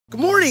Good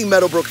morning,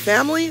 Meadowbrook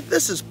family.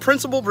 This is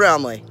Principal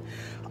Brownlee.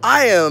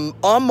 I am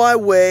on my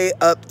way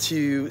up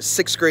to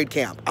 6th grade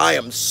camp. I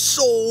am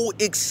so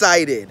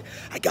excited.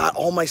 I got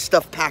all my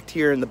stuff packed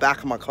here in the back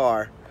of my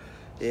car.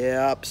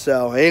 Yep,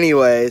 so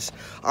anyways,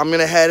 I'm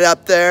gonna head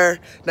up there.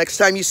 Next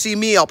time you see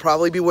me, I'll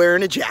probably be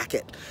wearing a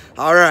jacket.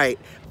 All right,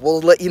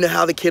 we'll let you know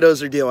how the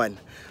kiddos are doing.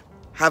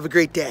 Have a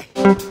great day.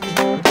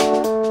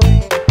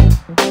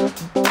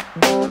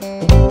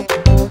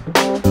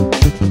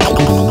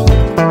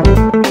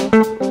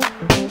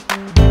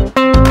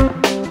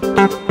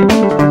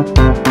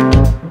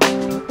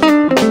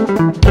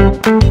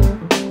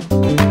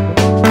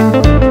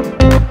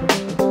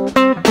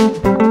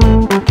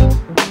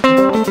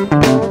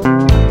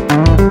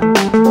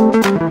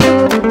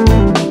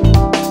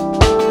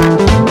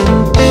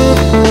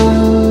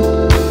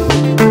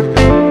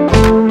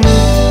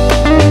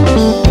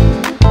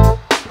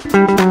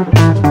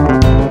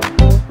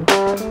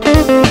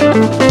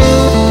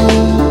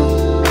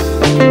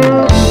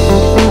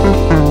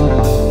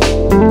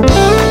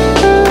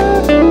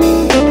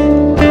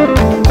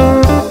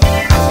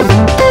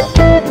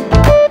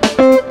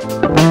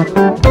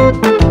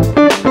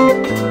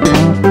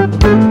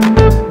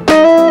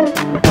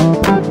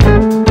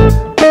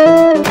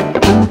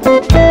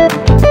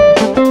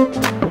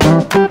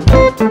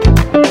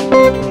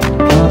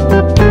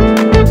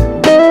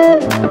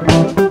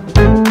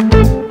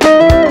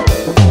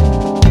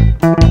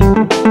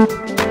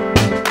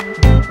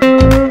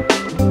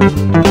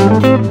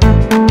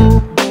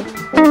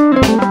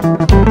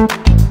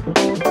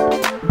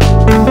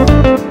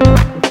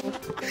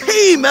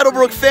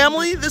 Meadowbrook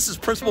family, this is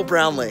Principal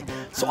Brownlee.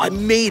 So I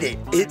made it.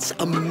 It's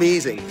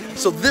amazing.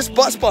 So this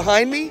bus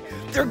behind me,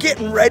 they're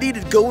getting ready to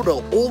go to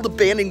an old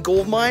abandoned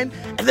gold mine,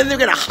 and then they're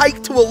gonna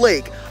hike to a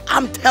lake.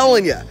 I'm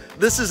telling you,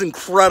 this is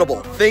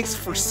incredible. Thanks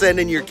for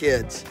sending your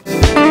kids.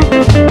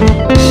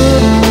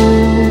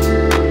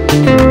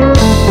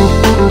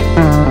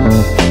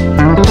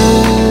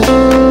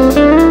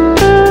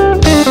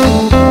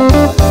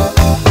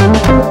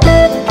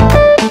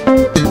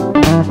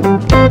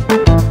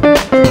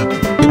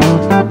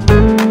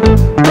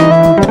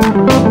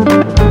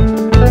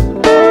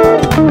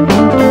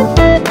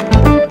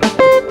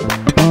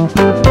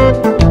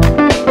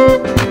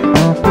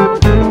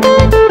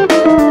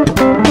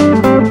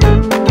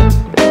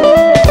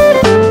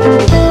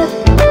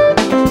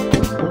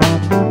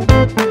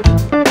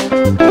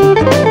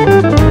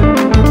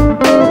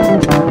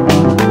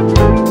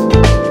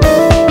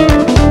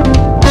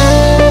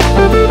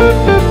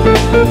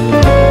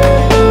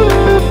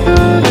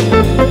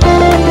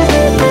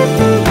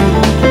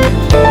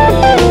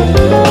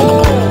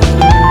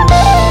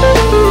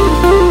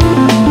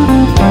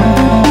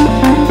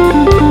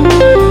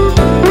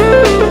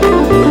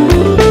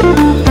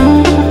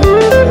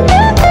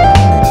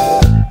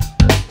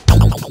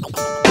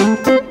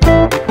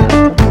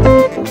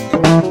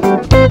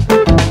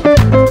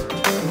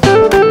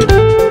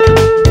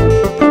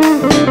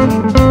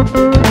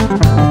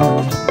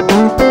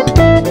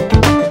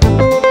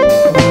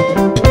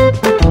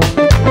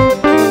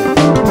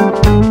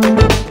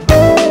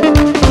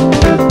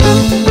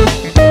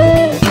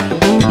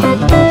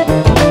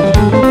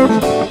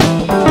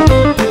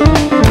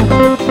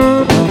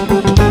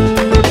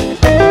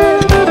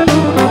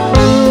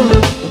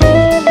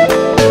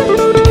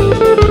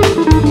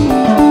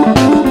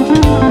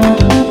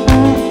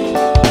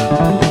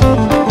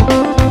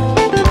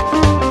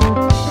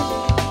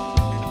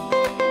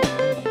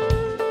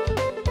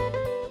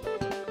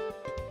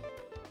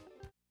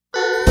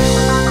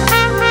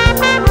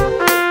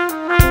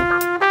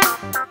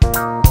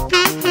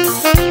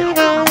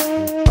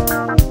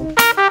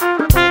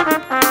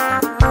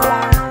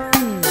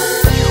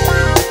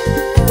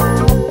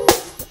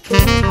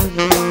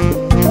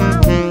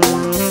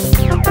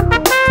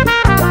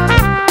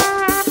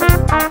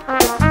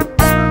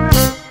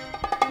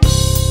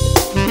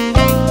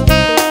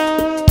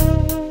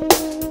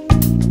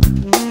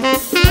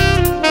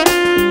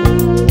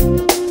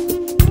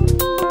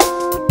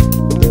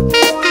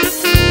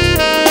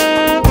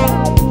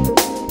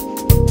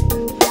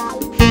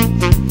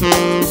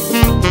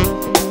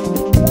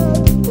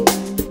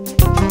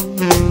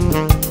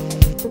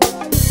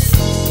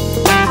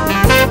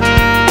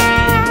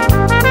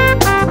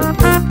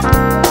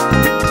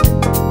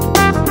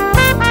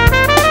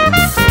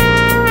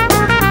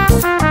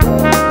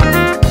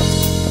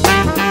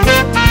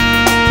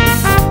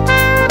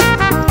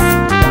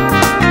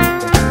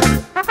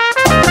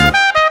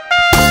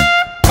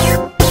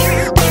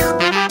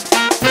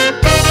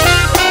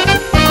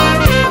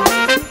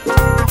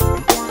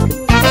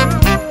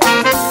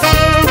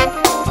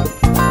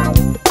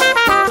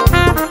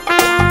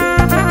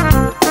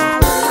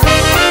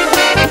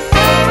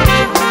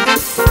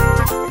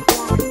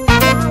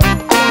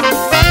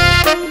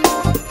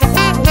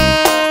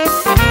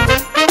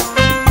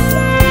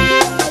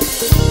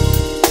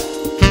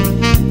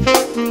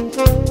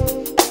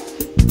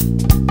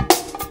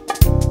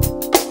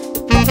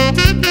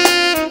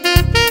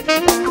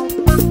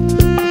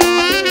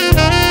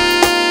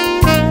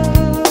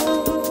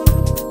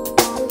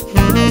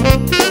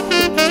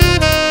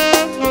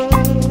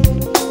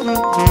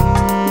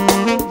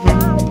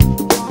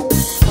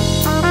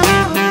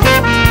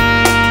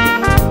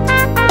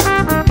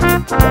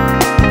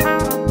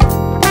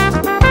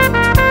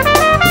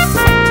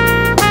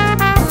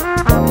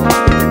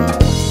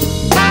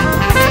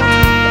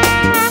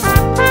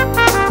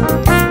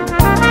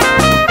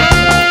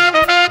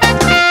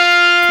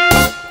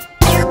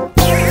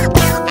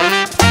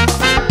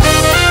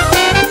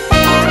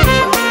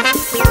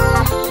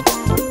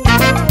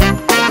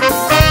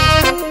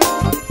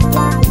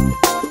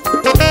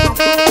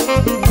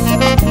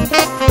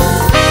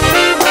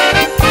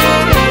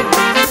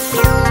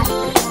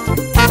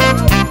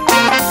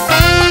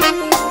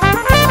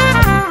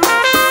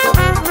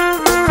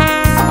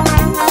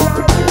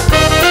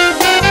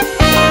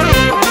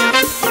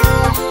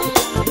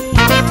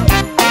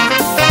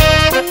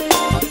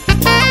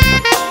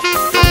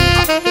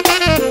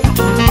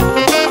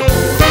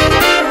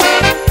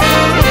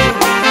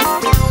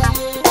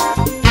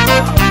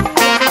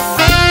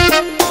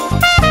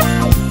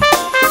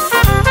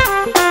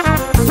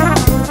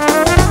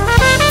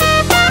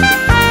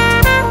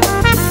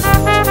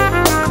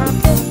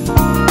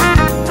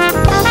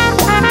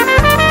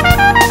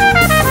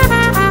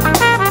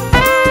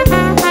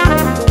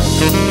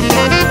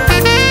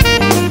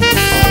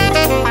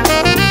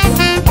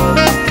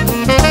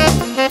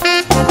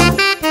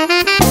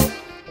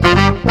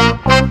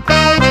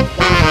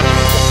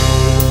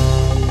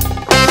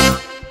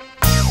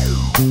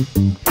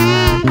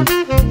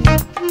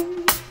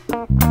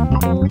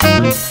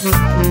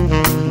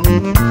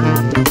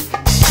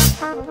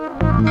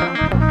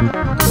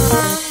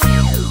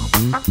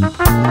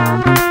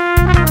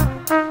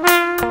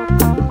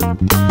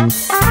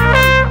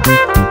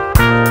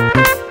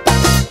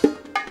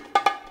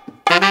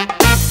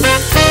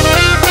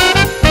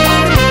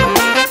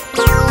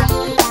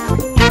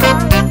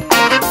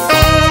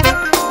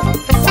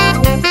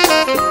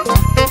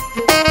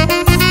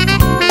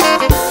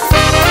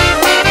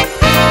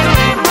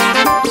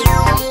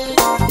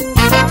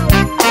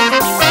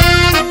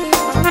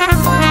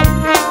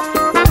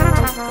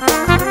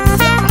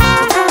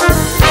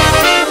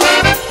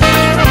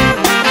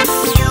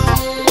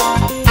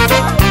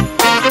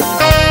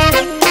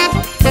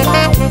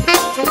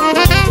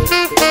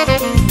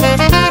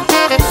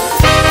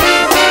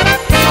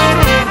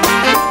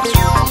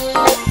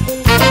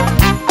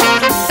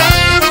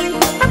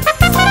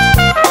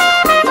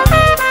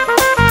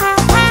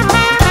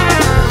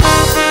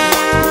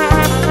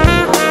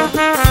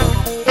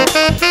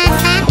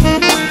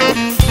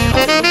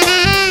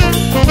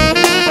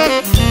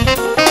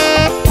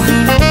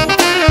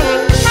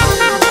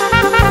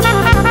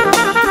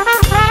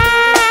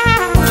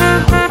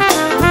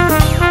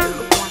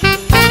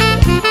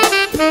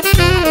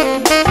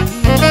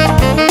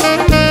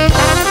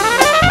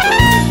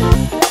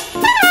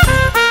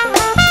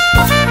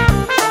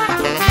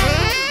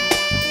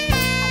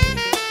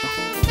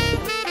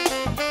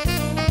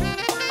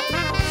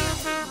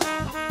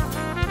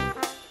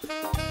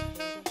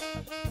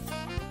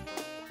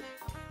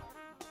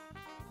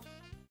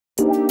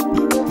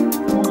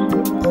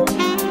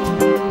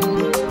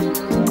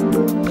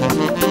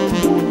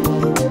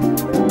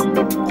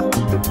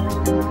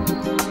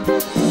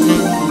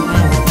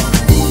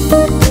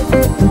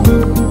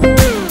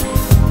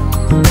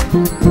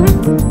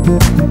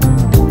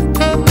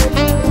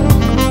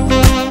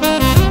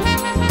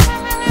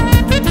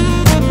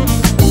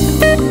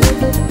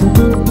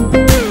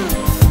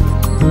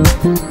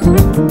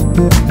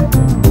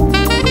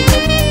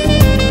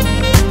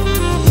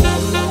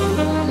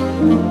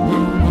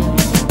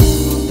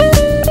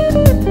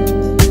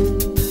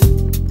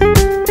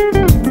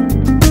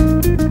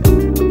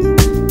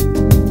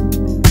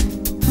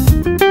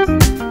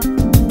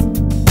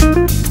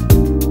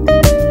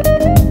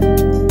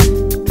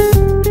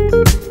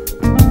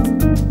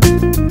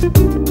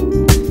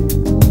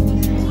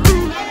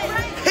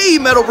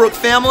 Meadowbrook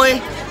family.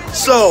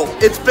 So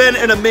it's been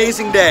an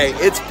amazing day.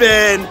 It's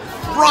been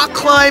rock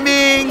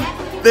climbing,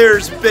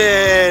 there's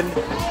been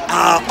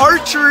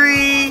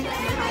archery,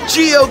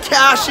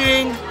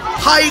 geocaching,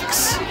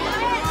 hikes,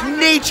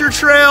 nature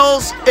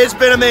trails. It's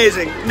been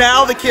amazing.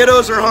 Now the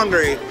kiddos are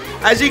hungry.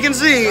 As you can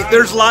see,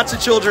 there's lots of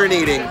children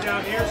eating.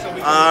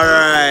 All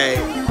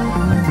right.